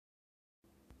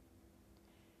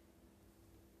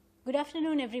Good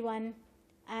afternoon, everyone,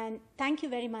 and thank you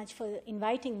very much for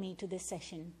inviting me to this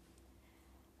session.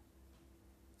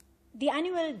 The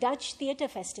annual Dutch Theatre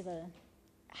Festival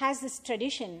has this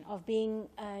tradition of being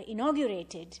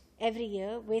inaugurated every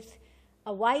year with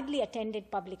a widely attended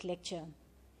public lecture.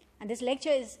 And this lecture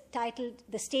is titled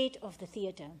The State of the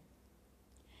Theatre.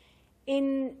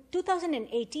 In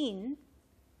 2018,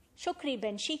 Chokri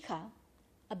Benchika,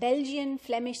 a Belgian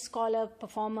Flemish scholar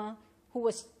performer who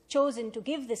was chosen to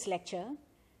give this lecture,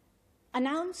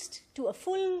 announced to a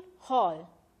full hall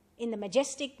in the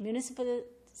majestic Municipal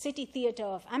City Theatre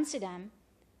of Amsterdam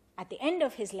at the end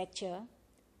of his lecture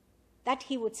that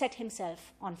he would set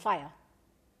himself on fire.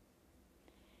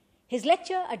 His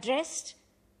lecture addressed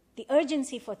the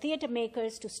urgency for theatre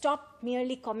makers to stop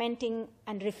merely commenting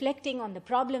and reflecting on the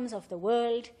problems of the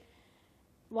world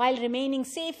while remaining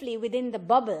safely within the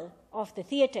bubble of the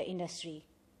theatre industry,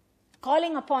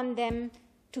 calling upon them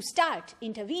to start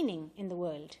intervening in the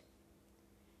world.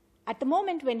 At the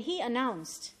moment when he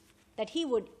announced that he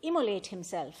would immolate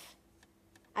himself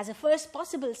as a first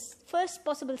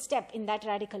possible step in that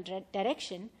radical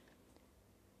direction,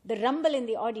 the rumble in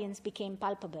the audience became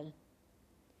palpable.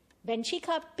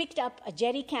 Benchika picked up a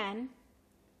jerry can,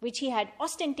 which he had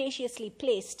ostentatiously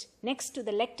placed next to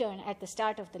the lectern at the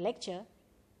start of the lecture.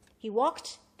 He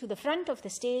walked to the front of the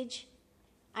stage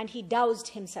and he doused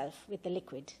himself with the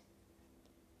liquid.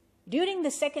 During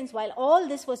the seconds while all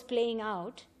this was playing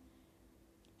out,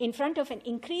 in front of an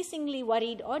increasingly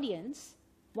worried audience,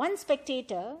 one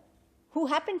spectator, who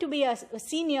happened to be a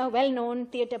senior, well-known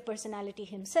theatre personality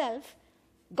himself,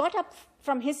 got up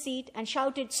from his seat and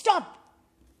shouted, "Stop!"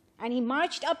 And he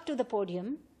marched up to the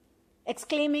podium,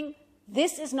 exclaiming,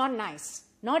 "This is not nice,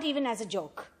 not even as a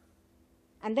joke."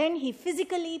 And then he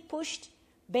physically pushed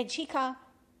Benchika,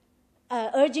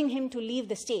 urging him to leave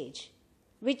the stage,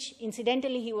 which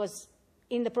incidentally he was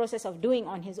in the process of doing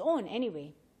on his own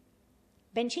anyway.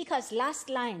 Benchika's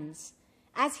last lines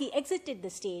as he exited the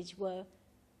stage were,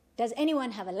 "Does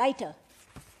anyone have a lighter?"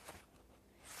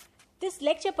 This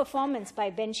lecture performance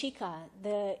by Benchika,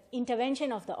 the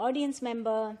intervention of the audience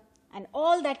member, and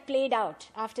all that played out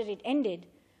after it ended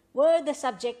were the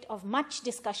subject of much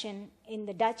discussion in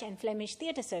the Dutch and Flemish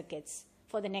theatre circuits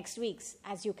for the next weeks,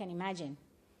 as you can imagine.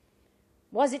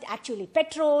 Was it actually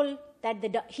petrol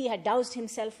that he had doused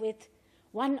himself with?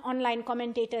 One online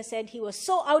commentator said he was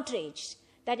so outraged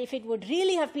that if it would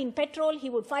really have been petrol, he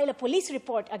would file a police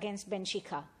report against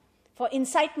Benchika for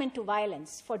incitement to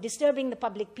violence, for disturbing the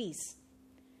public peace.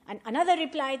 And another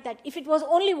replied that if it was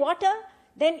only water,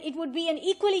 then it would be an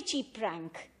equally cheap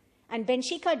prank, and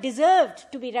Benchika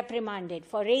deserved to be reprimanded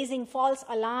for raising false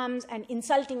alarms and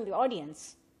insulting the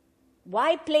audience.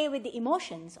 Why play with the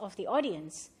emotions of the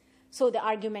audience? So the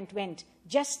argument went,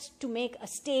 just to make a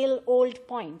stale old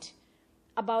point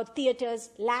about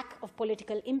theatre's lack of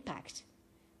political impact,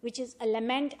 which is a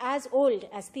lament as old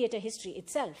as theatre history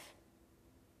itself.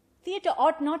 Theatre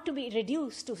ought not to be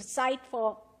reduced to a site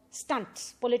for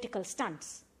stunts, political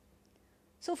stunts.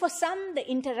 So for some, the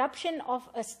interruption of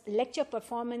a lecture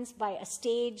performance by a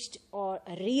staged or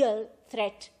a real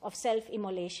threat of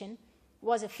self-immolation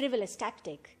was a frivolous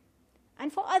tactic.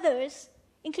 And for others,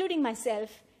 including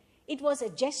myself, it was a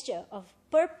gesture of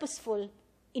purposeful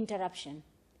interruption,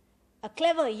 a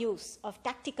clever use of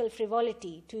tactical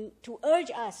frivolity to urge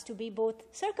us to be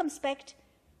both circumspect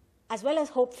as well as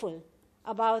hopeful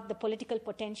about the political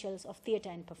potentials of theatre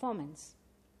and performance.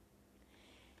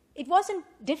 It wasn't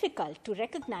difficult to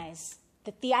recognize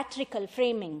the theatrical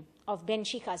framing of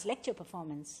Benchika's lecture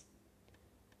performance.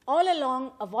 All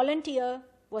along, a volunteer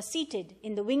was seated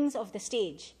in the wings of the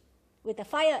stage with a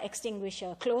fire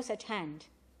extinguisher close at hand,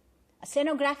 a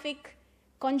scenographic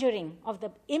conjuring of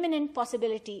the imminent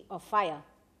possibility of fire,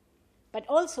 but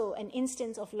also an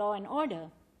instance of law and order,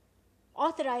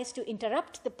 authorized to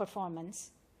interrupt the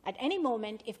performance at any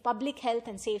moment if public health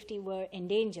and safety were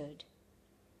endangered.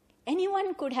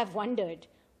 Anyone could have wondered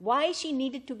why she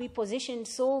needed to be positioned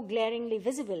so glaringly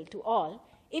visible to all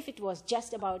if it was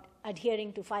just about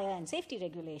adhering to fire and safety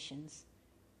regulations.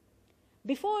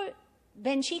 Before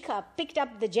Benchika picked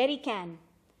up the jerry can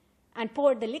and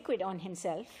poured the liquid on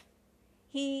himself,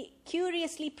 he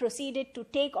curiously proceeded to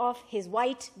take off his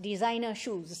white designer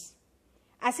shoes,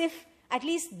 as if at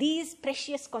least these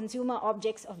precious consumer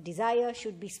objects of desire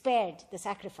should be spared the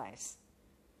sacrifice.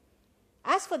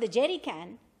 As for the jerry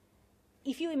can,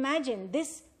 if you imagine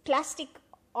this plastic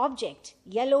object,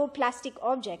 yellow plastic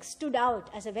object, stood out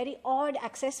as a very odd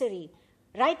accessory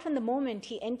right from the moment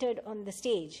he entered on the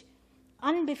stage,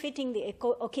 unbefitting the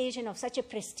occasion of such a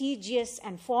prestigious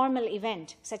and formal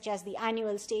event such as the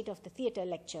annual State of the Theatre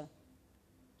lecture.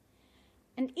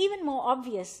 And even more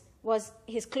obvious was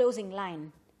his closing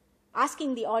line,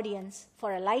 asking the audience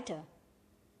for a lighter,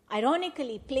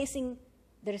 ironically placing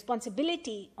the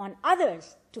responsibility on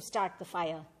others to start the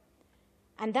fire,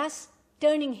 and thus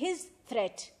turning his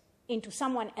threat into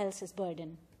someone else's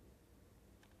burden.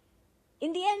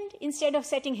 In the end, instead of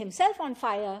setting himself on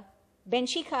fire,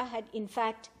 Benshika had in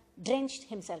fact drenched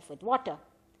himself with water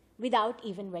without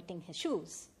even wetting his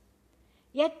shoes.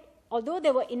 Yet, although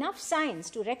there were enough signs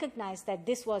to recognize that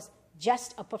this was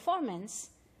just a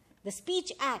performance, the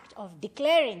speech act of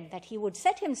declaring that he would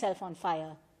set himself on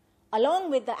fire, along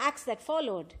with the acts that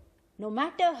followed, no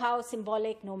matter how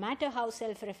symbolic, no matter how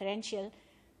self-referential,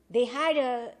 they had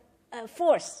a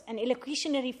force, an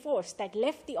elocutionary force that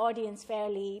left the audience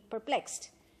fairly perplexed.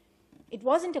 It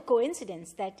wasn't a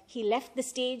coincidence that he left the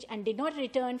stage and did not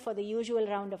return for the usual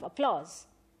round of applause.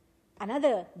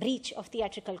 Another breach of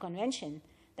theatrical convention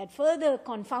that further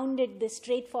confounded the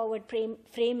straightforward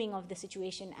framing of the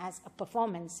situation as a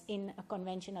performance in a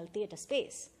conventional theater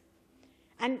space.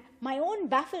 And my own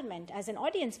bafflement as an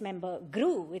audience member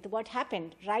grew with what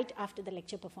happened right after the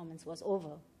lecture performance was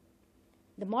over.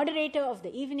 The moderator of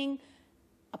the evening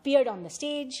appeared on the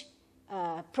stage,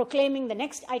 proclaiming the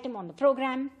next item on the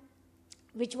program,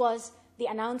 which was the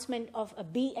announcement of a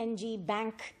BNG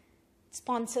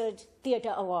Bank-sponsored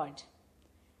theater award.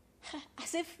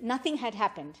 As if nothing had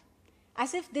happened,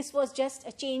 as if this was just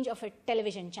a change of a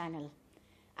television channel,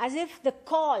 as if the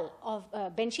call of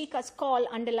Benshika's call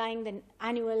underlying the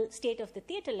annual State of the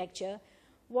Theatre lecture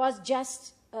was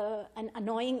just an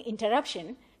annoying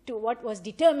interruption to what was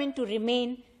determined to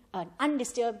remain an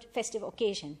undisturbed festive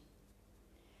occasion.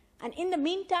 And in the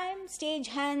meantime, stage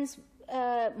hands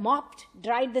mopped,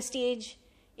 dried the stage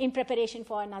in preparation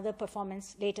for another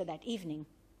performance later that evening.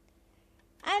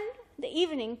 And the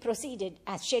evening proceeded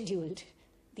as scheduled.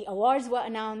 The awards were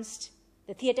announced,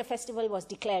 the theatre festival was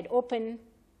declared open,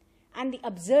 and the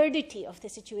absurdity of the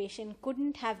situation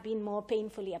couldn't have been more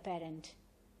painfully apparent.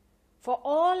 For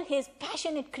all his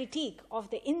passionate critique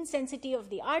of the insensity of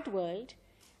the art world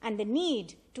and the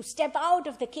need to step out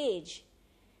of the cage,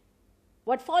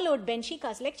 what followed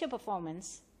Benshika's lecture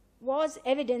performance was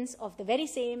evidence of the very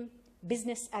same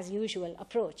business-as-usual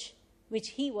approach which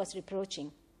he was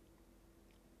reproaching.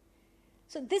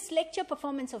 So this lecture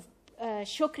performance of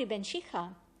Shokri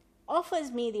Benshika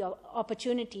offers me the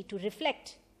opportunity to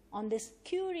reflect on this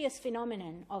curious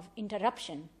phenomenon of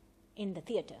interruption in the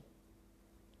theatre.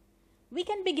 We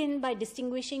can begin by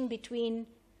distinguishing between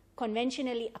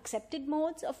conventionally accepted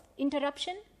modes of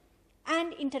interruption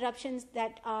and interruptions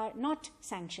that are not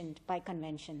sanctioned by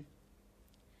convention.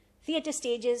 Theatre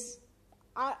stages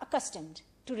are accustomed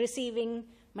to receiving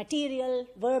material,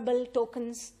 verbal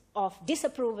tokens of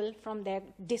disapproval from their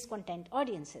discontent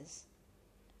audiences.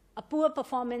 A poor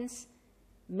performance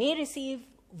may receive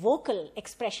vocal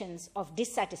expressions of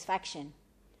dissatisfaction,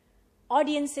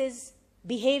 audiences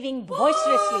behaving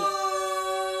boisterously,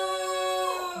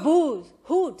 boos,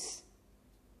 hoots.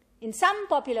 In some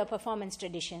popular performance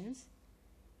traditions,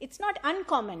 it's not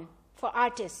uncommon for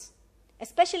artists,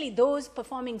 especially those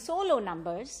performing solo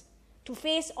numbers, to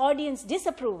face audience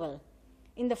disapproval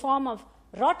in the form of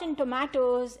rotten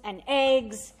tomatoes and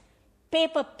eggs,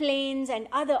 paper planes, and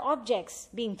other objects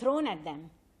being thrown at them.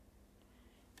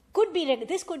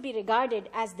 This could be regarded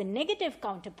as the negative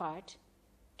counterpart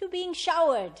to being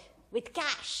showered with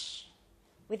cash,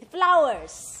 with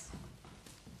flowers,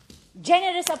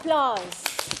 generous applause,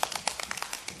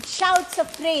 shouts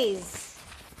of praise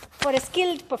for a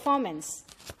skilled performance,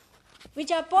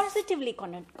 which are positively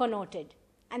connoted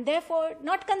and therefore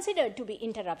not considered to be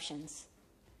interruptions.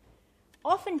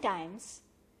 Oftentimes,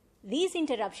 these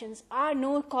interruptions are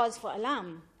no cause for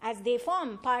alarm, as they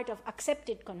form part of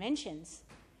accepted conventions.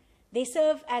 They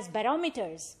serve as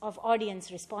barometers of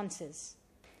audience responses.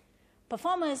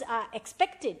 Performers are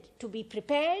expected to be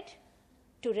prepared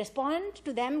to respond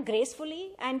to them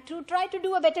gracefully and to try to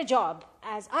do a better job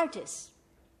as artists.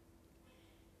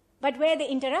 But where the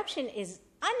interruption is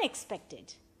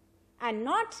unexpected and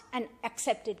not an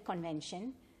accepted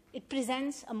convention, it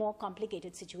presents a more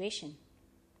complicated situation.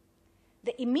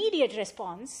 The immediate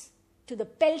response to the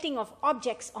pelting of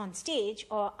objects on stage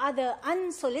or other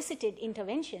unsolicited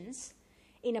interventions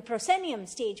in a proscenium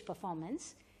stage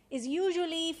performance is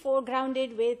usually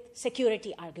foregrounded with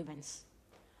security arguments.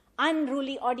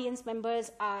 Unruly audience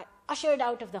members are ushered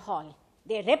out of the hall.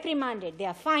 They are reprimanded, they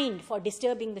are fined for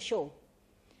disturbing the show.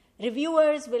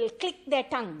 Reviewers will click their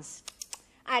tongues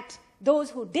at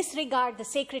those who disregard the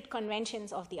sacred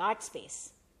conventions of the art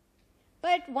space.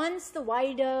 But once the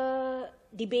wider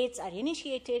debates are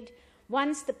initiated,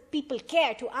 once the people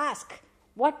care to ask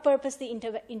what purpose the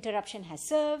interruption has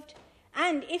served,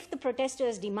 And if the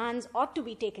protesters' demands ought to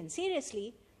be taken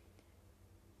seriously,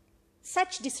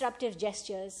 such disruptive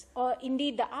gestures, or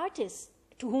indeed the artists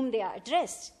to whom they are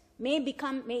addressed, may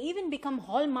even become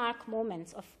hallmark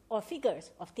moments or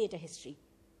figures of theatre history.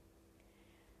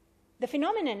 The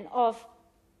phenomenon of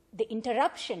the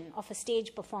interruption of a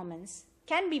stage performance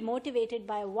can be motivated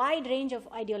by a wide range of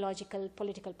ideological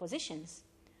political positions.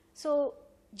 So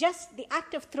just the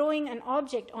act of throwing an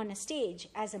object on a stage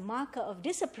as a marker of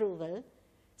disapproval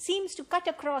seems to cut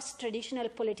across traditional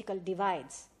political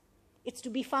divides. It's to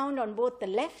be found on both the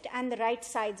left and the right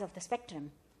sides of the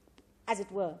spectrum, as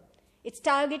it were. It's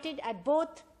targeted at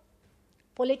both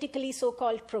politically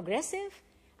so-called progressive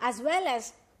as well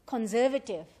as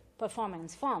conservative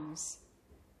performance forms.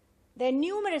 There are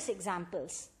numerous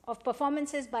examples of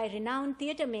performances by renowned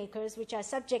theatre makers which are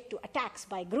subject to attacks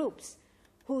by groups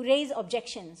who raise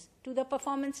objections to the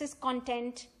performance's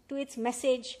content, to its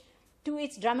message, to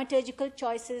its dramaturgical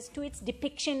choices, to its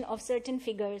depiction of certain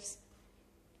figures.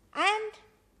 And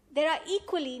there are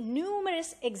equally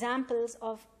numerous examples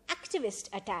of activist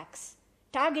attacks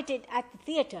targeted at the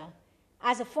theatre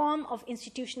as a form of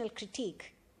institutional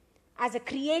critique, as a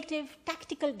creative,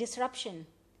 tactical disruption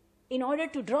in order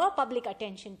to draw public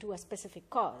attention to a specific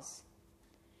cause.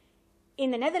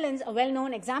 In the Netherlands, a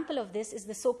well-known example of this is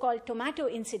the so-called tomato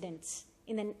incidents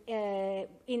in the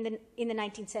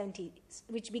 1970s,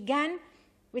 which began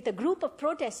with a group of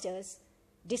protesters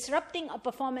disrupting a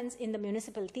performance in the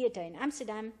municipal theatre in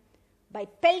Amsterdam by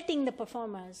pelting the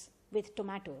performers with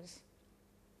tomatoes.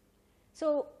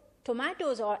 So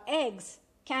tomatoes or eggs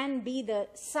can be the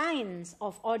signs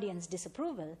of audience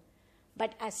disapproval,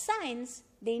 but as signs,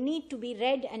 they need to be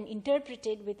read and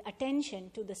interpreted with attention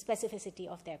to the specificity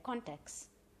of their context.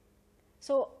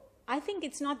 So I think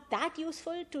it's not that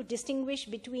useful to distinguish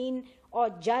between or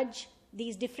judge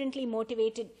these differently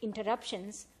motivated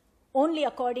interruptions only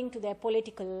according to their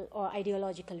political or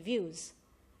ideological views.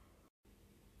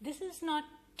 This is not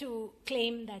to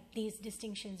claim that these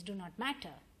distinctions do not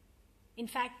matter. In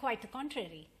fact, quite the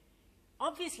contrary.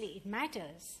 Obviously, it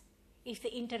matters if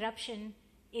the interruption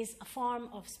is a form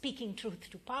of speaking truth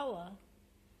to power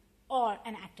or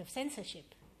an act of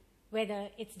censorship, whether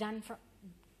it's done from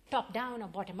top down or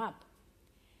bottom up.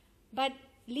 But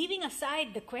leaving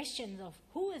aside the questions of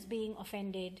who is being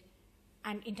offended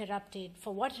and interrupted,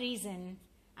 for what reason,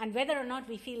 and whether or not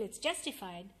we feel it's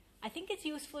justified, I think it's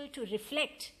useful to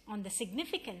reflect on the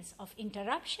significance of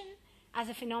interruption as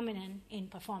a phenomenon in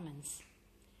performance.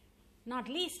 Not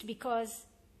least because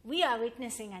we are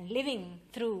witnessing and living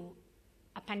through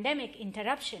a pandemic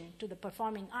interruption to the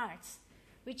performing arts,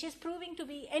 which is proving to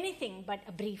be anything but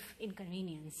a brief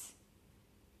inconvenience.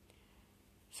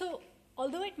 So,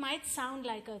 although it might sound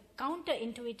like a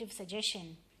counterintuitive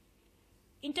suggestion,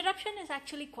 interruption is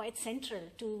actually quite central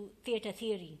to theatre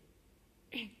theory.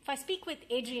 If I speak with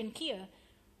Adrian Keir,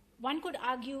 one could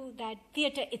argue that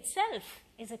theatre itself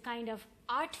is a kind of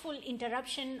artful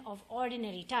interruption of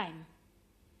ordinary time.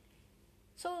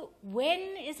 So,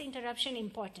 when is interruption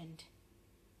important?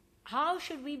 How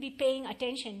should we be paying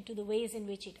attention to the ways in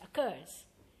which it occurs?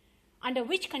 Under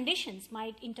which conditions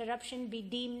might interruption be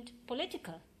deemed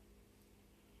political?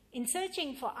 In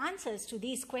searching for answers to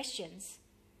these questions,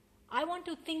 I want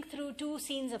to think through two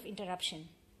scenes of interruption.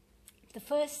 The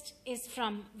first is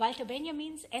from Walter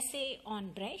Benjamin's essay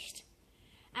on Brecht,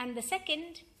 and the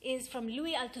second is from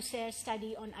Louis Althusser's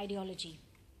study on ideology.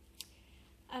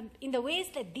 In the ways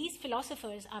that these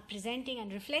philosophers are presenting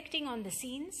and reflecting on the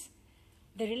scenes,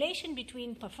 the relation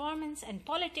between performance and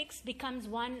politics becomes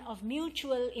one of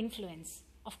mutual influence,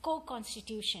 of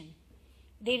co-constitution.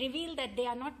 They reveal that they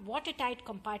are not watertight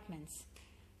compartments.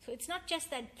 So it's not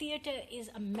just that theatre is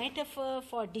a metaphor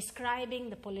for describing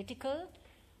the political,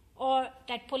 or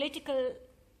that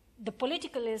the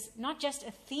political is not just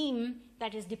a theme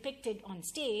that is depicted on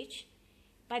stage,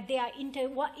 but they are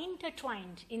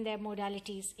intertwined in their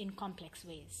modalities in complex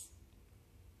ways.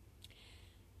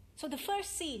 So the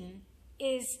first scene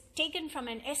is taken from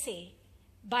an essay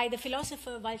by the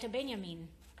philosopher Walter Benjamin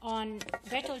on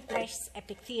Bertolt Brecht's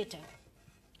epic theatre.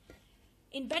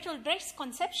 In Bertolt Brecht's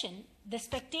conception, the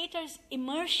spectator's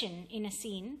immersion in a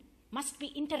scene must be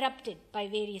interrupted by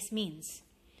various means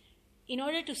in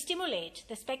order to stimulate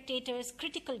the spectator's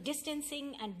critical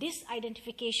distancing and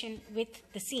disidentification with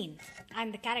the scene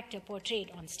and the character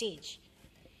portrayed on stage.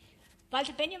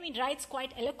 Walter Benjamin writes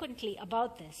quite eloquently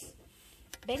about this.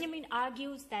 Benjamin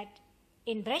argues that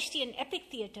in Brechtian epic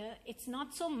theatre, it's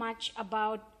not so much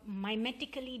about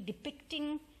mimetically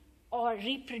depicting or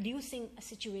reproducing a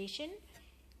situation,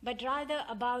 but rather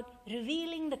about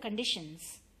revealing the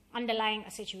conditions underlying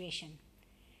a situation.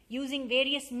 using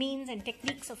various means and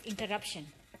techniques of interruption,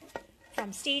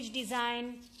 from stage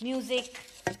design, music,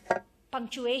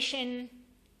 punctuation,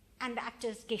 and the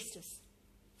actor's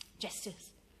gestures.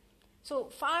 So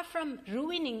far from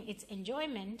ruining its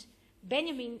enjoyment,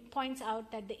 Benjamin points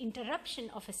out that the interruption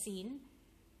of a scene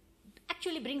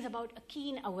actually brings about a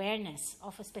keen awareness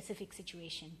of a specific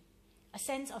situation, a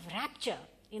sense of rapture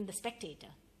in the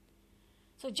spectator.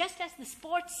 So just as the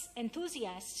sports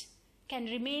enthusiast can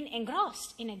remain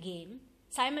engrossed in a game,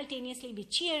 simultaneously be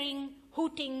cheering,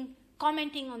 hooting,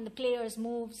 commenting on the player's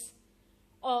moves,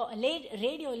 or a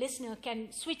radio listener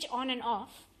can switch on and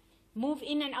off, move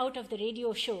in and out of the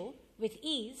radio show with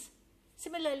ease,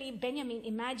 similarly, Benjamin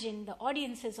imagined the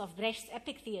audiences of Brecht's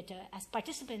epic theatre as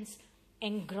participants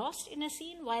engrossed in a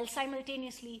scene while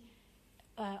simultaneously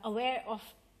aware of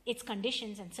its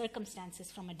conditions and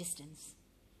circumstances from a distance.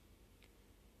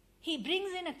 He brings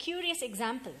in a curious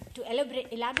example to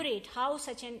elaborate how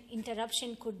such an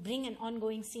interruption could bring an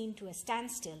ongoing scene to a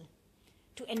standstill,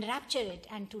 to enrapture it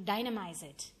and to dynamize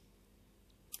it.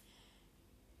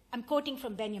 I'm quoting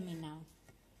from Benjamin now.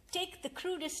 Take the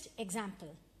crudest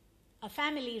example, a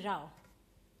family row.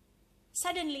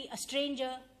 Suddenly, a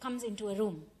stranger comes into a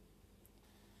room.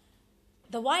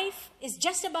 The wife is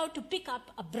just about to pick up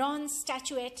a bronze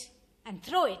statuette and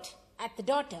throw it at the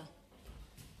daughter.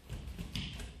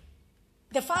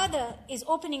 The father is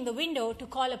opening the window to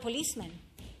call a policeman.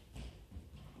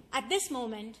 At this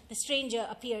moment, the stranger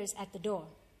appears at the door.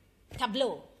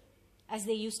 Tableau, as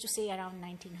they used to say around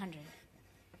 1900.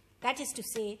 That is to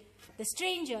say, the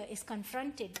stranger is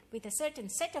confronted with a certain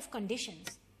set of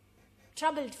conditions: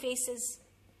 troubled faces,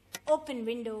 open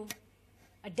window,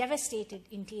 a devastated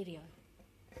interior.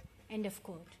 End of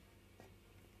quote.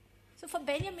 So for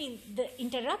Benjamin, the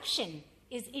interruption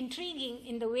is intriguing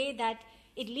in the way that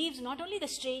it leaves not only the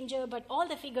stranger but all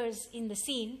the figures in the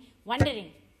scene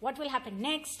wondering what will happen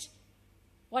next,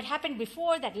 what happened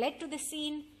before that led to the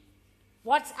scene,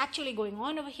 what's actually going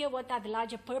on over here, what are the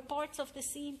larger purports of the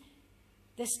scene.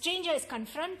 The stranger is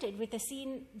confronted with a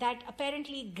scene that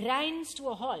apparently grinds to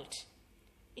a halt.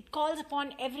 It calls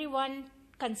upon everyone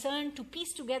concerned to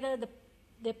piece together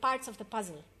the parts of the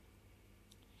puzzle.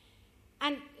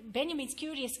 And Benjamin's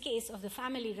curious case of the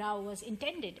family row was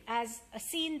intended as a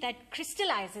scene that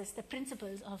crystallizes the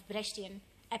principles of Brechtian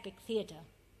epic theatre.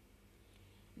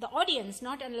 The audience,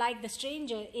 not unlike the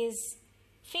stranger, is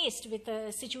faced with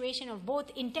a situation of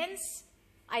both intense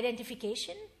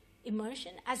identification,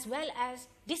 immersion, as well as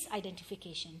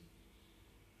disidentification.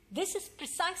 This is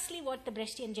precisely what the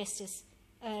Brechtian justice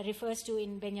refers to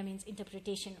in Benjamin's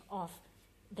interpretation of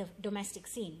the domestic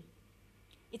scene.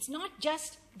 It's not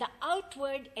just the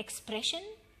outward expression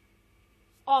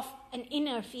of an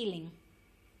inner feeling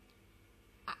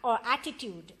or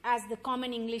attitude, as the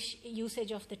common English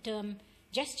usage of the term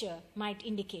gesture might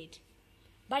indicate,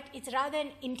 but it's rather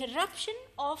an interruption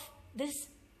of this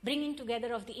bringing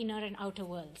together of the inner and outer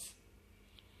worlds.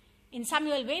 In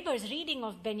Samuel Weber's reading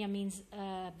of Benjamin,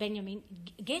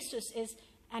 Gestus is,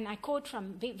 and I quote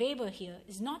from Weber here,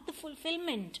 is not the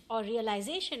fulfillment or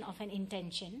realization of an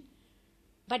intention,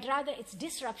 but rather its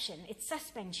disruption, its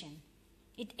suspension.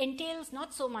 It entails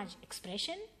not so much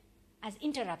expression as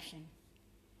interruption.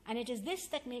 And it is this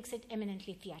that makes it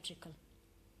eminently theatrical.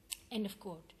 End of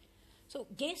quote. So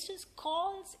Gestus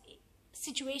calls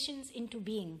situations into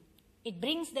being. It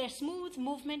brings their smooth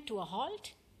movement to a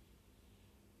halt.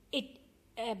 It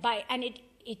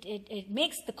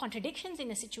makes the contradictions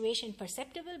in a situation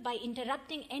perceptible by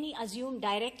interrupting any assumed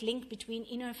direct link between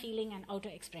inner feeling and outer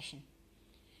expression.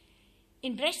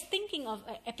 In Brecht's thinking of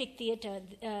epic theatre,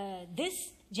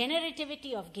 this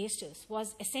generativity of Gestus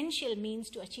was essential means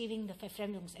to achieving the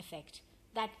Verfremdungs effect,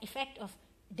 that effect of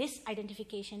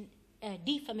disidentification,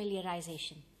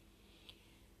 defamiliarization.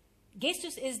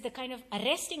 Gestus is the kind of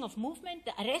arresting of movement,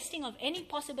 the arresting of any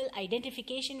possible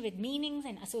identification with meanings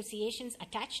and associations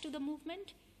attached to the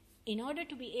movement, in order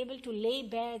to be able to lay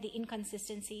bare the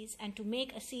inconsistencies and to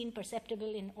make a scene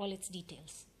perceptible in all its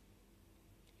details.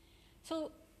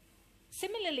 So,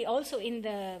 similarly, also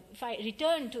if I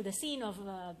return to the scene of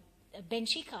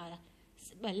Benshika's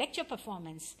lecture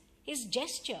performance, his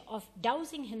gesture of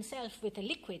dousing himself with a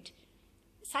liquid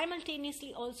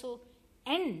simultaneously also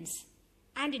ends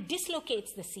and it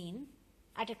dislocates the scene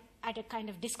at a kind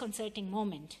of disconcerting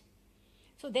moment.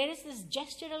 So there is this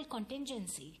gestural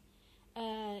contingency,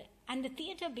 and the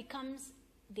theatre becomes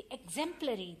the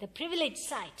exemplary, the privileged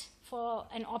site for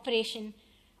an operation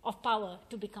of power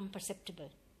to become perceptible.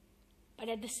 But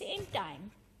at the same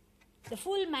time, the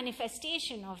full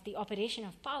manifestation of the operation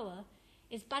of power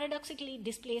is paradoxically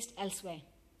displaced elsewhere.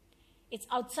 It's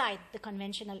outside the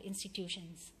conventional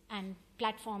institutions and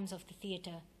platforms of the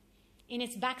theatre, in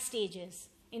its backstages,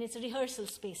 in its rehearsal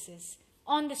spaces,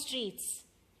 on the streets,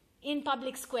 in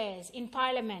public squares, in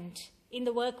parliament, in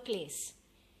the workplace,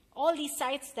 all these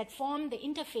sites that form the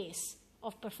interface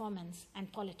of performance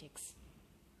and politics.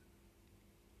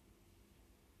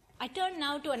 I turn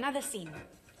now to another scene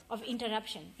of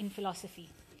interruption in philosophy,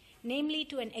 namely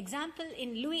to an example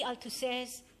in Louis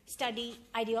Althusser's study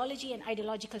Ideology and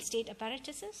Ideological State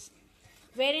Apparatuses,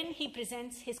 wherein he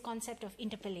presents his concept of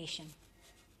interpellation.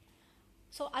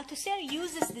 So Althusser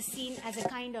uses this scene as a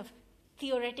kind of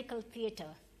theoretical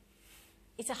theatre.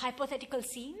 It's a hypothetical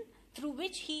scene through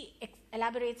which he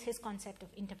elaborates his concept of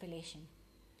interpellation.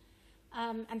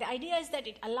 And the idea is that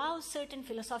it allows certain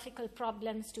philosophical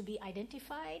problems to be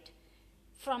identified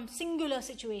from singular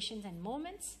situations and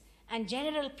moments, and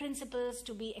general principles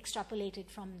to be extrapolated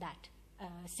from that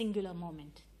singular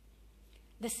moment.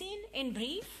 The scene, in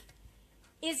brief,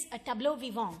 is a tableau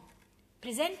vivant,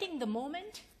 presenting the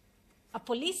moment a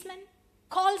policeman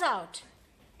calls out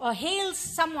or hails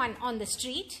someone on the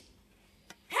street,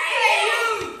 "Hey,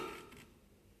 you!"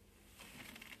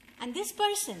 And this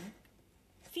person,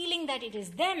 feeling that it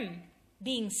is them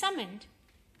being summoned,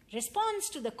 responds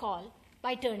to the call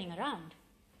by turning around.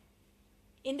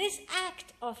 In this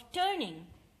act of turning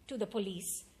to the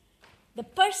police, the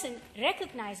person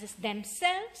recognizes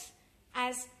themselves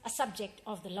as a subject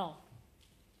of the law.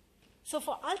 So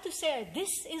for Althusser,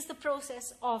 this is the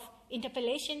process of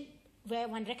interpellation where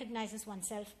one recognizes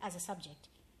oneself as a subject.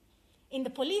 In the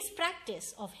police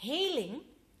practice of hailing,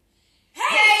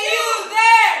 "Hey, you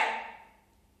there!"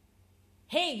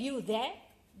 "Hey, you there!"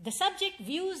 the subject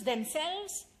views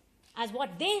themselves as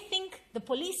what they think the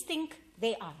police think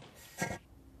they are.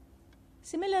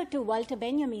 Similar to Walter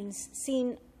Benjamin's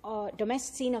scene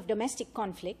of domestic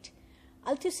conflict,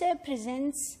 Althusser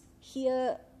presents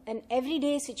here an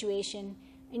everyday situation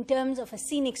in terms of a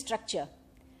scenic structure,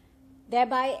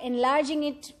 thereby enlarging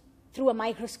it through a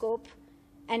microscope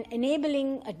and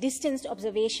enabling a distanced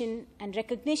observation and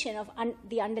recognition of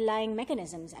the underlying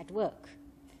mechanisms at work.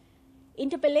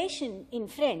 Interpellation in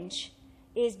French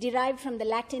is derived from the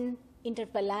Latin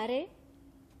interpellare,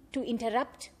 to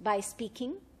interrupt by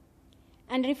speaking,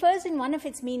 and refers in one of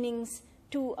its meanings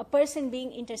to a person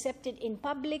being intercepted in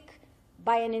public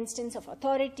by an instance of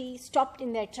authority, stopped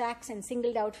in their tracks and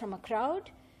singled out from a crowd,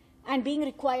 and being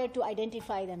required to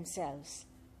identify themselves.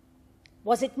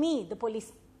 Was it me the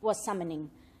police was summoning?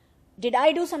 Did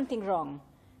I do something wrong?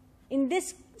 In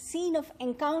this scene of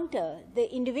encounter,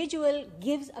 the individual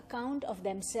gives account of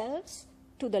themselves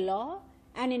to the law,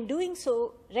 and in doing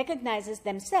so recognizes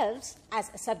themselves as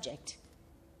a subject.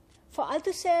 For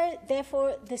Althusser,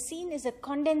 therefore, the scene is a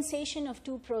condensation of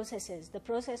two processes: the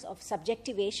process of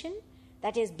subjectivation,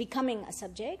 that is, becoming a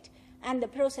subject, and the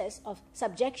process of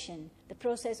subjection, the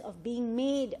process of being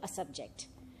made a subject.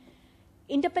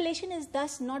 Interpellation is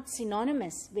thus not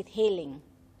synonymous with hailing.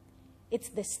 It's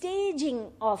the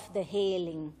staging of the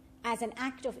hailing as an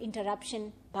act of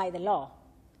interruption by the law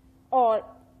or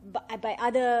by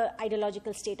other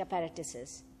ideological state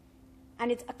apparatuses.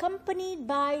 And it's accompanied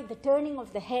by the turning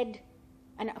of the head,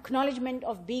 an acknowledgement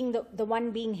of being the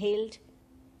one being hailed.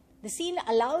 The scene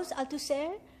allows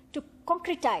Althusser to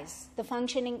concretize the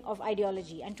functioning of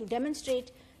ideology and to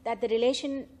demonstrate that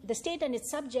the state and its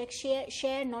subjects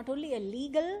share not only a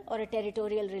legal or a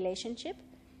territorial relationship,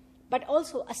 but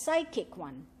also a psychic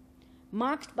one,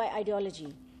 marked by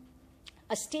ideology.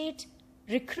 A state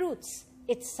recruits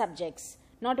its subjects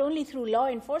not only through law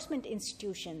enforcement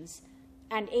institutions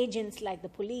and agents like the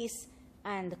police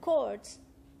and the courts,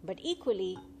 but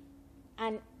equally,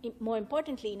 and more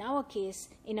importantly in our case,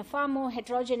 in a far more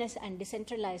heterogeneous and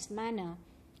decentralized manner,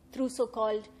 through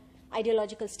so-called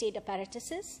ideological state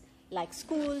apparatuses like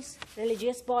schools,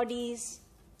 religious bodies,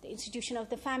 the institution of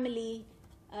the family,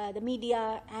 the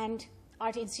media, and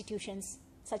art institutions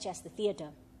such as the theatre.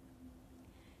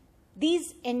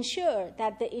 These ensure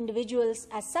that the individuals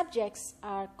as subjects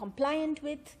are compliant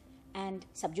with and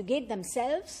subjugate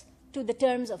themselves to the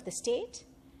terms of the state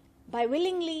by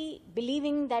willingly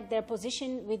believing that their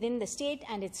position within the state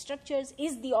and its structures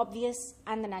is the obvious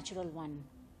and the natural one.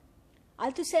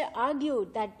 Althusser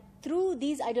argued that through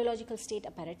these ideological state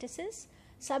apparatuses,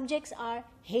 subjects are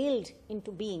hailed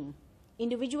into being.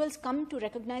 Individuals come to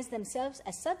recognize themselves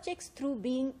as subjects through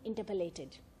being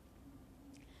interpellated.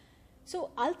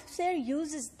 So Althusser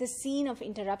uses the scene of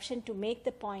interruption to make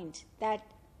the point that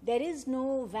there is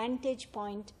no vantage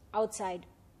point outside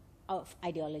of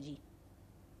ideology.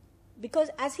 Because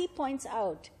as he points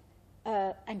out,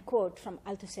 and quote from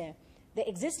Althusser, the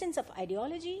existence of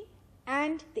ideology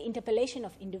and the interpellation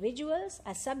of individuals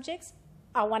as subjects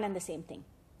are one and the same thing,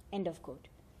 end of quote.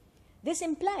 This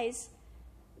implies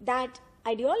that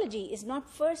ideology is not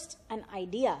first an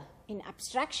idea in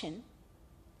abstraction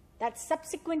that's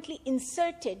subsequently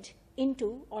inserted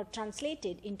into or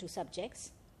translated into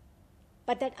subjects,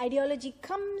 but that ideology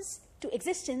comes to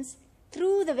existence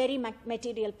through the very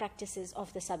material practices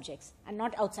of the subjects and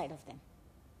not outside of them.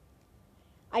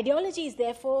 Ideology is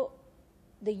therefore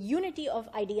the unity of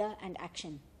idea and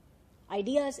action.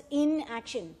 Ideas in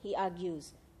action, he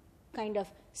argues, kind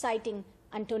of citing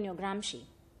Antonio Gramsci.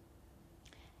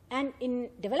 And in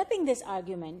developing this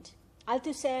argument,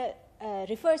 Althusser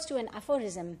refers to an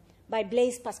aphorism by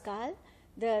Blaise Pascal,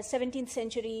 the 17th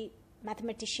century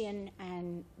mathematician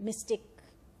and mystic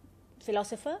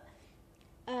philosopher.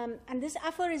 And this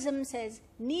aphorism says,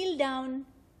 "Kneel down,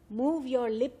 move your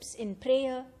lips in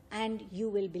prayer, and you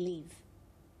will believe."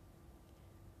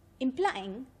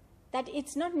 Implying that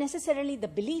it's not necessarily the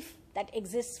belief that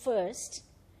exists first,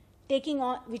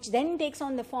 which then takes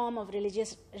on the form of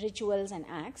religious rituals and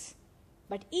acts,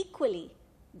 but equally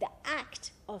the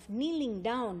act of kneeling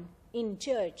down in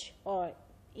church or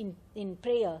in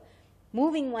prayer,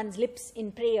 moving one's lips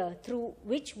in prayer, through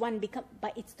which one becomes,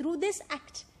 but it's through this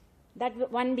act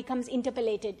that one becomes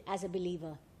interpellated as a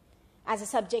believer, as a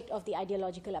subject of the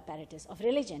ideological apparatus of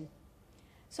religion.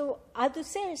 So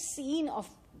Althusser's scene of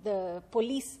the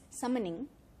police summoning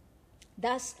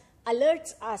thus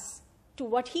alerts us to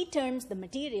what he terms the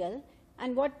material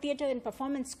and what theatre and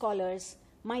performance scholars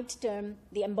might term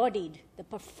the embodied, the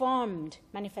performed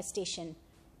manifestation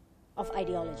of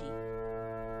ideology.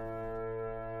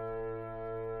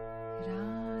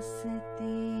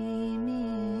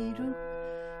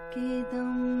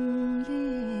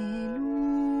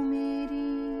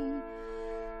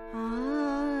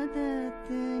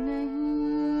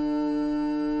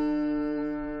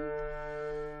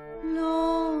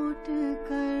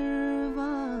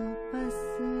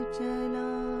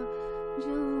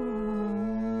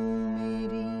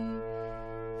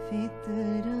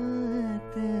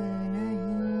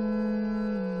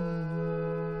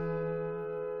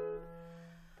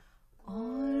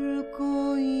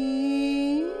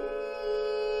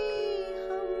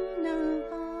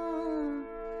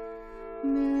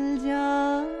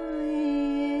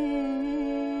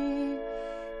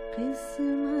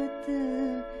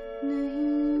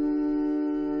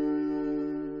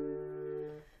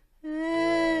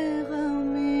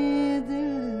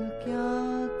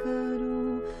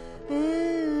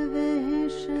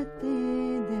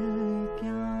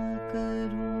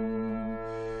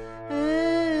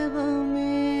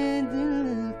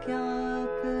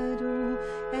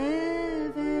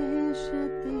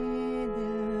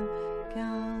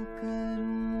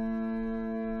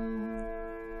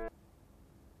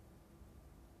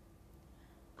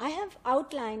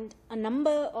 Outlined a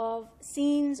number of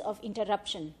scenes of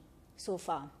interruption so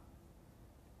far.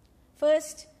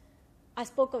 First, I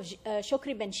spoke of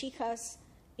Chokri Benchika's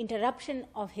interruption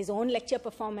of his own lecture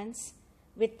performance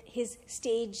with his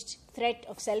staged threat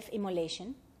of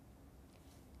self-immolation,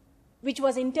 which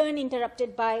was in turn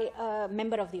interrupted by a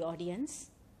member of the audience.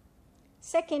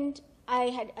 Second,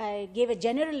 I gave a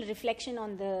general reflection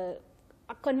on the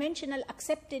conventional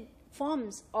accepted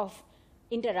forms of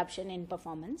interruption in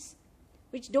performance,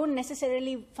 which don't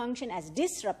necessarily function as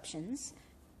disruptions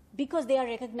because they are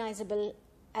recognizable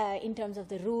in terms of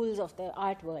the rules of the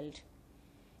art world.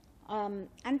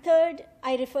 And third,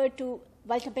 I referred to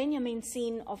Walter Benjamin's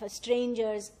scene of a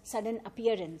stranger's sudden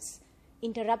appearance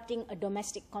interrupting a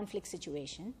domestic conflict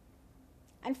situation.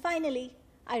 And finally,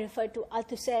 I referred to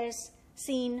Althusser's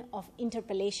scene of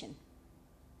interpellation.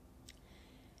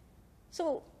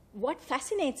 So what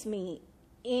fascinates me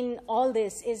in all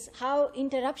this is how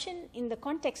interruption in the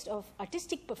context of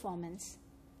artistic performance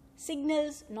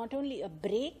signals not only a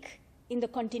break in the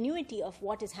continuity of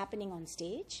what is happening on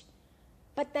stage,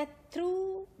 but that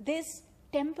through this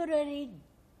temporary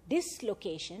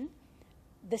dislocation,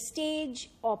 the stage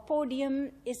or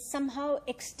podium is somehow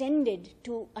extended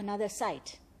to another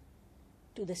site,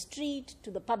 to the street, to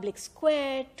the public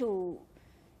square,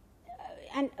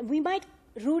 and we might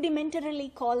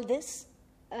rudimentarily call this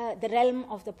the realm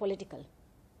of the political.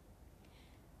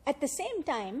 At the same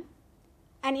time,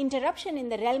 an interruption in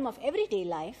the realm of everyday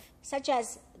life, such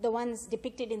as the ones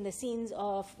depicted in the scenes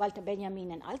of Walter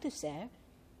Benjamin and Althusser,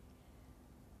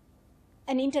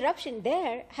 an interruption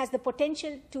there has the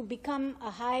potential to become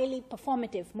a highly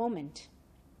performative moment.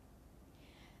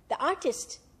 The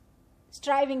artist,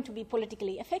 striving to be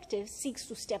politically effective, seeks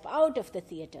to step out of the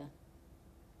theater.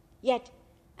 Yet,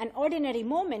 an ordinary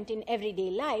moment in everyday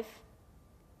life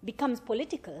becomes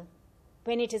political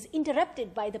when it is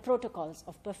interrupted by the protocols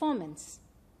of performance.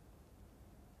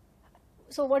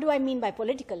 So what do I mean by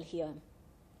political here?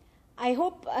 I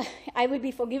hope I will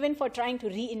be forgiven for trying to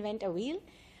reinvent a wheel.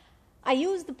 I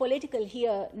use the political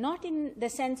here not in the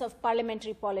sense of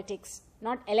parliamentary politics,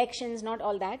 not elections, not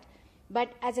all that,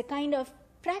 but as a kind of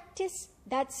practice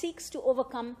that seeks to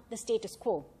overcome the status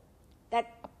quo,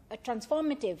 that a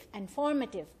transformative and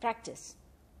formative practice.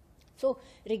 So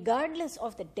regardless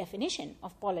of the definition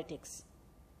of politics,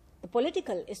 the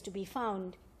political is to be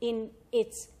found in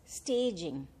its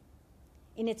staging,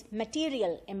 in its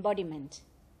material embodiment.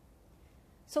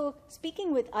 So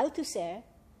speaking with Althusser,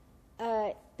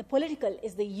 the political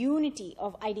is the unity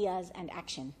of ideas and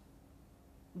action.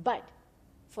 But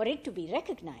for it to be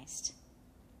recognized,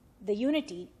 the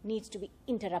unity needs to be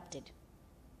interrupted.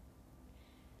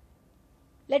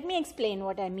 Let me explain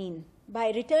what I mean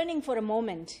by returning for a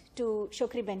moment to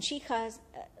Shokri Ben-Shikha's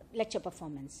lecture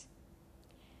performance.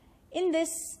 In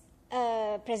this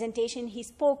presentation, he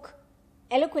spoke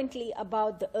eloquently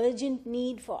about the urgent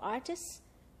need for artists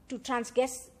to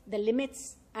transgress the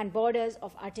limits and borders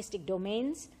of artistic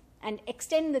domains and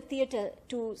extend the theatre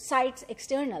to sites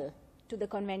external to the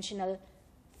conventional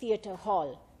theatre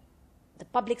hall, the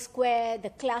public square,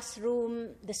 the classroom,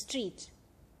 the street.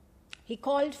 He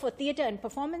called for theatre and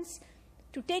performance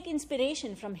to take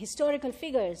inspiration from historical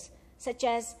figures such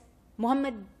as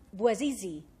Mohamed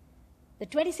Bouazizi, the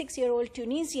 26-year-old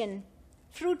Tunisian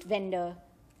fruit vendor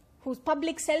whose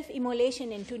public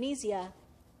self-immolation in Tunisia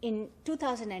in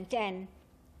 2010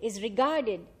 is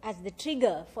regarded as the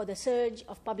trigger for the surge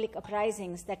of public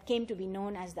uprisings that came to be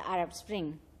known as the Arab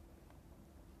Spring.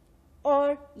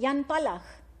 Or Jan Palach,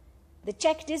 the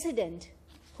Czech dissident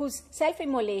whose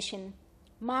self-immolation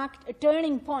marked a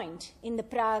turning point in the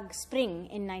Prague Spring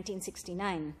in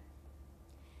 1969.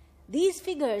 These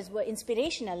figures were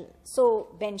inspirational,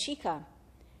 so Ben-Shikha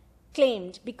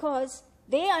claimed, because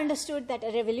they understood that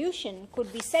a revolution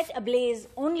could be set ablaze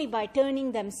only by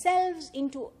turning themselves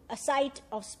into a site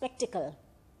of spectacle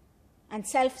and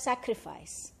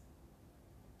self-sacrifice.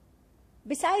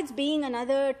 Besides being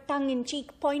another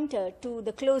tongue-in-cheek pointer to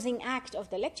the closing act of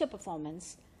the lecture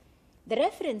performance, the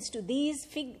reference to these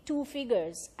two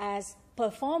figures as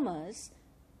performers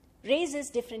raises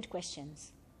different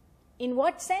questions. In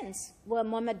what sense were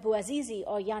Mohamed Bouazizi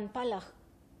or Jan Palach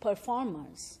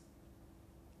performers?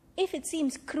 If it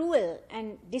seems cruel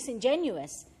and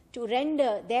disingenuous to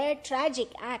render their tragic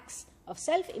acts of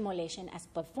self-immolation as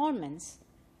performance,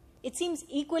 it seems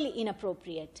equally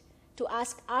inappropriate to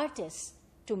ask artists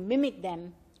to mimic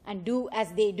them and do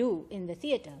as they do in the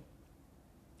theatre.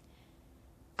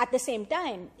 At the same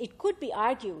time, it could be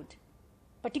argued,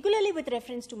 particularly with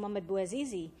reference to Mohamed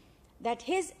Bouazizi, that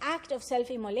his act of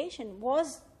self-immolation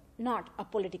was not a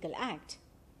political act.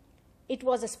 It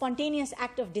was a spontaneous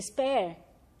act of despair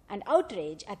and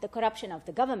outrage at the corruption of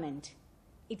the government.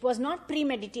 It was not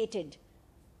premeditated.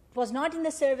 It was not in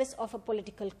the service of a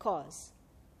political cause.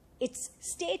 Its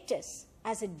status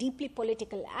as a deeply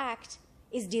political act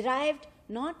is derived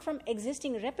not from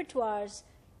existing repertoires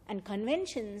and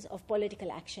conventions of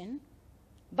political action,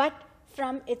 but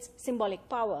from its symbolic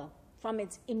power, from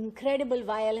its incredible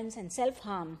violence and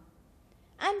self-harm,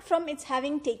 and from its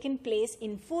having taken place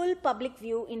in full public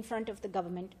view in front of the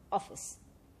government office.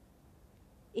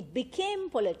 It became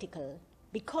political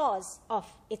because of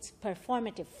its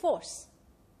performative force.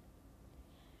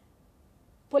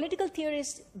 Political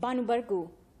theorist Banu Bargu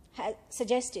has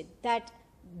suggested that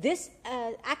this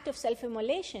act of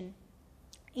self-immolation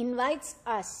invites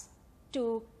us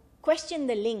to question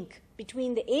the link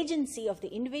between the agency of the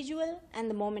individual and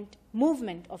the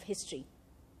movement of history.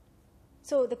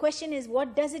 So the question is,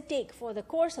 what does it take for the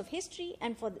course of history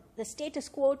and for the status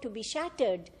quo to be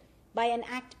shattered by an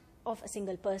act of a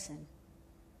single person?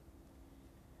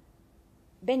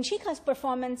 Ben-Shikha's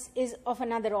performance is of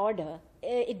another order.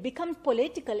 It becomes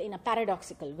political in a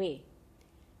paradoxical way.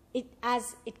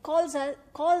 As it calls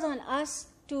on us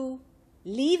to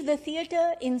leave the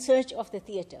theatre in search of the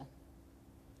theatre.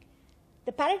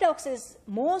 The paradox is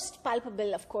most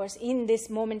palpable, of course, in this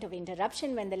moment of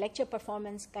interruption when the lecture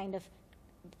performance kind of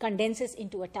condenses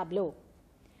into a tableau.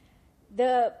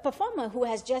 The performer who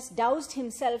has just doused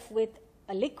himself with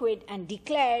a liquid and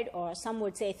declared, or some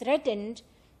would say threatened,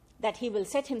 that he will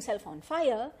set himself on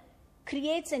fire,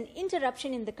 creates an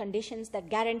interruption in the conditions that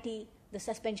guarantee the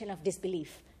suspension of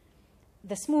disbelief,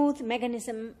 the smooth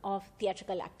mechanism of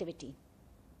theatrical activity.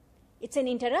 It's an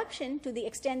interruption to the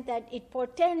extent that it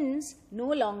portends no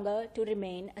longer to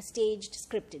remain a staged,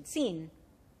 scripted scene.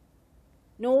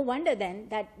 No wonder then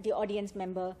that the audience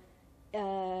member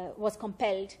was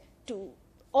compelled to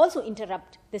also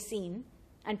interrupt the scene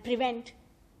and prevent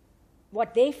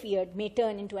what they feared may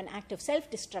turn into an act of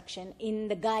self-destruction in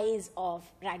the guise of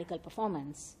radical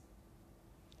performance.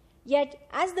 Yet,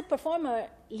 as the performer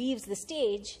leaves the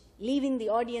stage, leaving the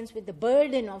audience with the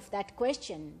burden of that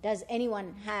question, does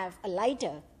anyone have a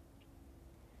lighter?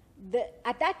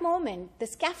 At that moment, the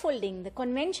scaffolding, the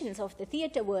conventions of the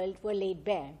theater world were laid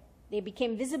bare. They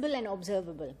became visible and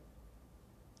observable.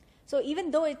 So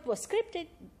even though it was scripted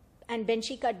and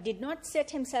Benshika did not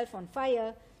set himself on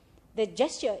fire, the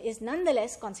gesture is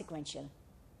nonetheless consequential.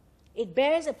 It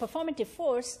bears a performative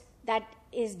force that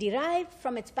is derived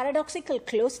from its paradoxical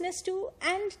closeness to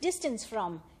and distance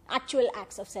from actual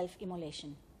acts of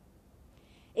self-immolation.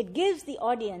 It gives the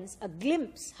audience a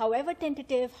glimpse, however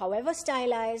tentative, however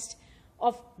stylized,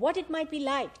 of what it might be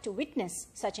like to witness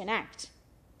such an act,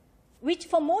 which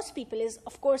for most people is,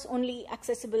 of course, only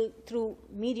accessible through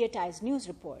mediatized news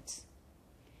reports.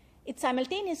 It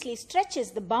simultaneously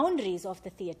stretches the boundaries of the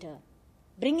theater,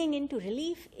 bringing into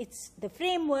relief the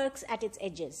frameworks at its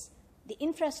edges, the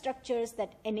infrastructures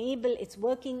that enable its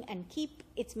working and keep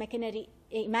its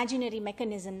imaginary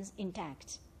mechanisms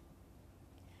intact.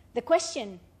 The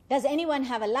question, does anyone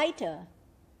have a lighter,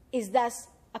 is thus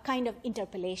a kind of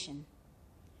interpellation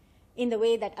in the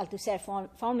way that Althusser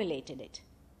formulated it.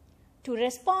 To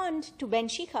respond to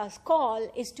Benshika's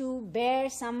call is to bear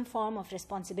some form of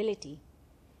responsibility,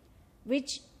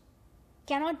 which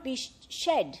cannot be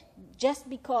shed just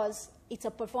because it's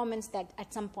a performance that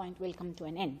at some point will come to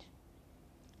an end.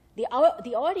 The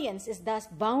audience is thus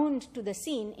bound to the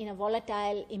scene in a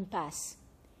volatile impasse.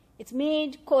 It's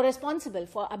made co-responsible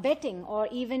for abetting or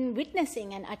even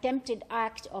witnessing an attempted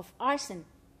act of arson,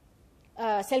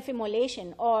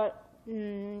 self-immolation, or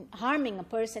harming a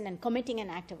person and committing an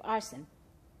act of arson.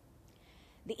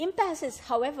 The impasse is,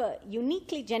 however,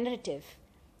 uniquely generative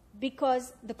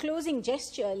because the closing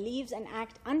gesture leaves an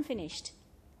act unfinished,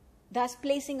 thus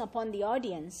placing upon the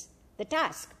audience the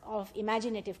task of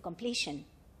imaginative completion,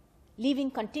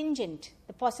 leaving contingent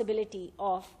the possibility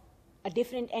of a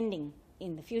different ending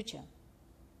in the future.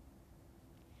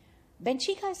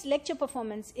 Benshika's lecture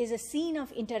performance is a scene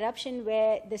of interruption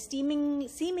where the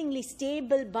seemingly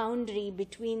stable boundary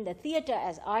between the theater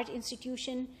as art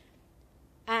institution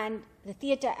and the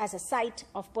theater as a site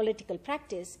of political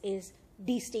practice is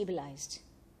destabilized.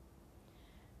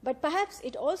 But perhaps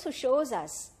it also shows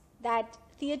us that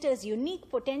theater's unique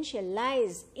potential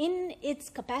lies in its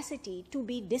capacity to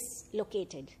be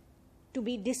dislocated, to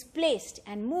be displaced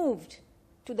and moved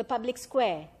to the public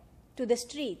square, to the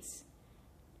streets,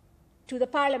 to the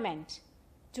parliament,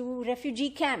 to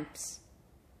refugee camps,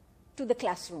 to the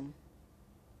classroom.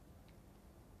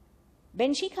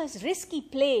 Benshika's risky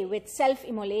play with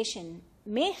self-immolation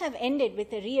may have ended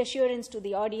with a reassurance to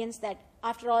the audience that,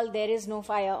 after all, there is no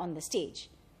fire on the stage.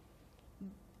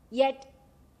 Yet,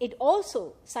 it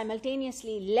also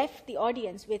simultaneously left the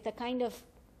audience with a kind of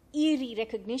eerie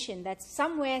recognition that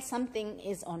somewhere something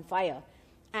is on fire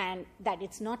and that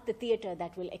it's not the theater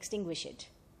that will extinguish it.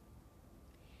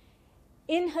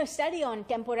 In her study on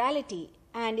temporality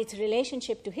and its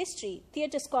relationship to history,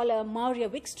 theater scholar Maurya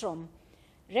Wikström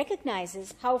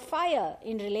recognizes how fire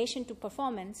in relation to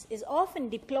performance is often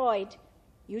deployed,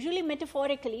 usually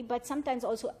metaphorically, but sometimes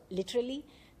also literally,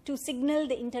 to signal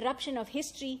the interruption of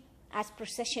history as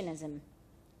processionism,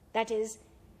 that is,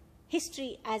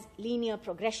 history as linear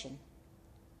progression.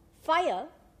 Fire,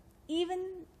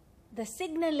 even the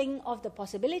signaling of the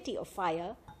possibility of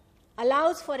fire,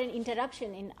 allows for an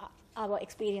interruption in our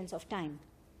experience of time.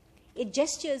 It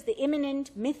gestures the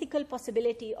imminent mythical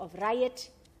possibility of riot,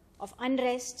 of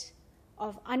unrest,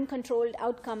 of uncontrolled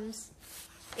outcomes.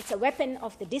 It's a weapon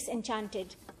of the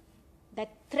disenchanted that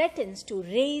threatens to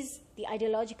raise the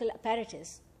ideological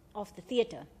apparatus of the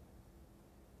theater.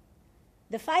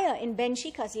 The fire in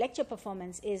Benshika's lecture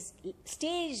performance is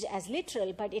staged as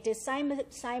literal, but it is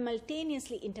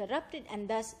simultaneously interrupted and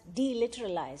thus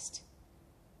deliteralized.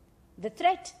 The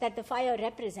threat that the fire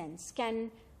represents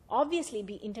can obviously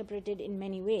be interpreted in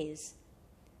many ways.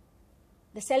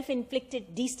 The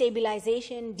self-inflicted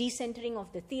destabilization, decentering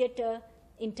of the theater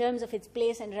in terms of its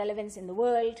place and relevance in the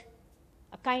world,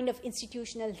 a kind of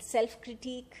institutional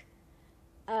self-critique,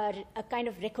 a kind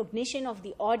of recognition of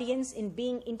the audience in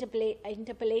being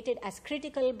interpellated as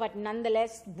critical but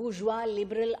nonetheless bourgeois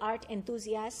liberal art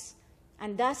enthusiasts,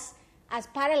 and thus as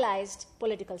paralyzed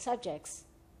political subjects.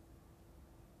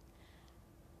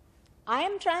 I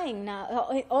am trying now,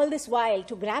 all this while,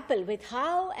 to grapple with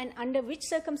how and under which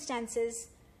circumstances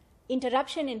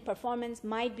interruption in performance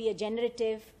might be a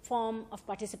generative form of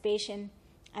participation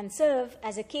and serve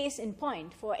as a case in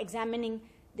point for examining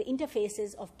the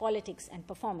interfaces of politics and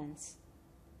performance.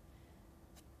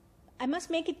 I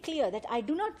must make it clear that I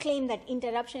do not claim that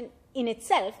interruption in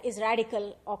itself is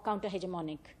radical or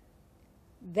counter-hegemonic.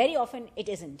 Very often it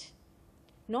isn't.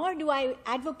 Nor do I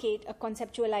advocate a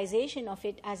conceptualization of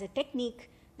it as a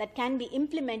technique that can be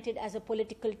implemented as a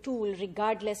political tool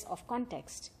regardless of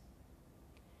context.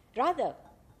 Rather,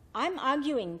 I'm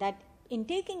arguing that in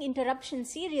taking interruption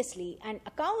seriously and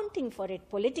accounting for it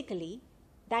politically,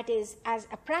 that is, as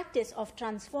a practice of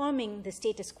transforming the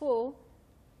status quo,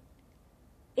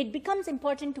 it becomes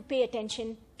important to pay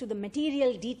attention to the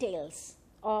material details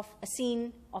of a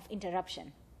scene of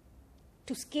interruption,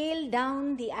 to scale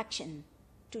down the action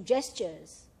to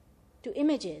gestures, to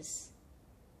images,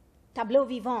 tableaux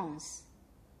vivants,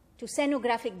 to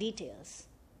scenographic details.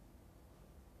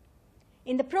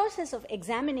 In the process of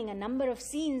examining a number of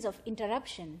scenes of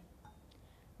interruption,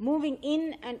 moving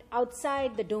in and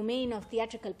outside the domain of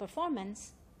theatrical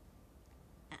performance,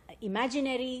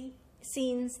 imaginary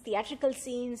scenes, theatrical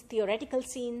scenes, theoretical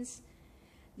scenes,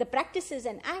 the practices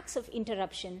and acts of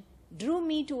interruption drew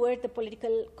me toward the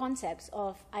political concepts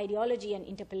of ideology and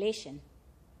interpellation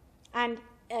and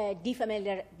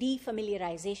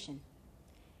defamiliarization.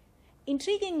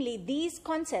 Intriguingly, these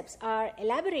concepts are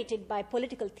elaborated by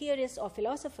political theorists or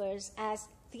philosophers as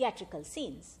theatrical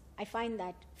scenes. I find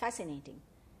that fascinating.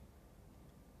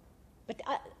 But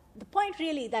the point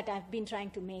really that I've been trying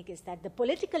to make is that the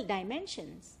political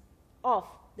dimensions of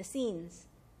the scenes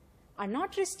are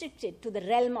not restricted to the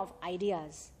realm of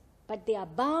ideas, but they are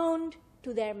bound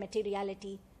to their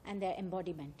materiality and their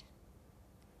embodiment.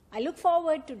 I look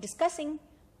forward to discussing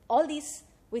all these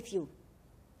with you.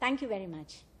 Thank you very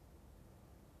much.